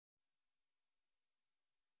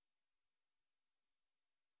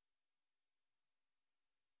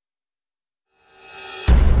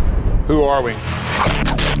Who are we?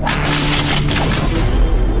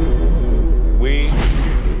 We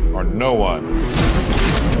are no one.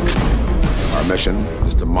 Our mission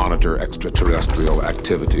is to monitor extraterrestrial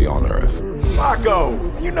activity on Earth.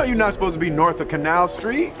 Flacco, you know you're not supposed to be north of Canal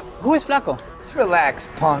Street. Who is Flacco? Just relax,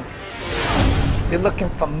 punk. They're looking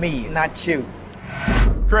for me, not you.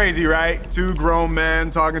 Crazy, right? Two grown men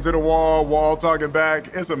talking to the wall, wall talking back.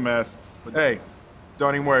 It's a mess. But hey,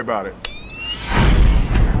 don't even worry about it.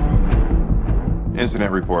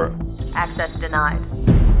 Incident report. Access denied.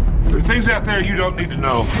 There are things out there you don't need to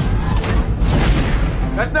know.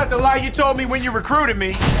 That's not the lie you told me when you recruited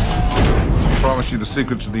me. I promise you the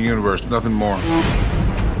secrets of the universe, nothing more.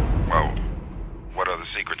 Well, what other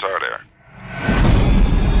secrets are there?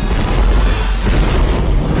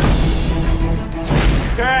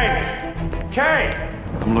 Kay! Kay!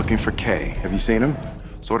 I'm looking for Kay. Have you seen him?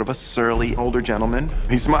 Sort of a surly older gentleman.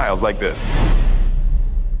 He smiles like this.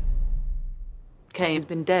 Kay has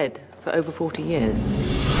been dead for over 40 years.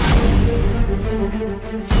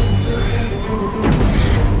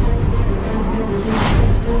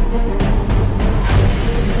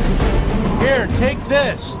 Here, take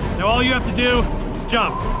this. Now all you have to do is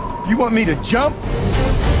jump. You want me to jump?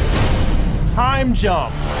 Time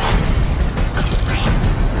jump.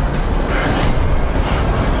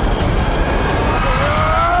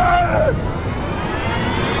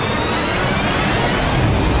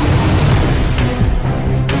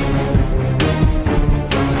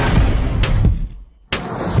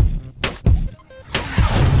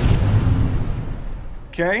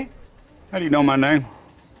 Kay? How do you know my name?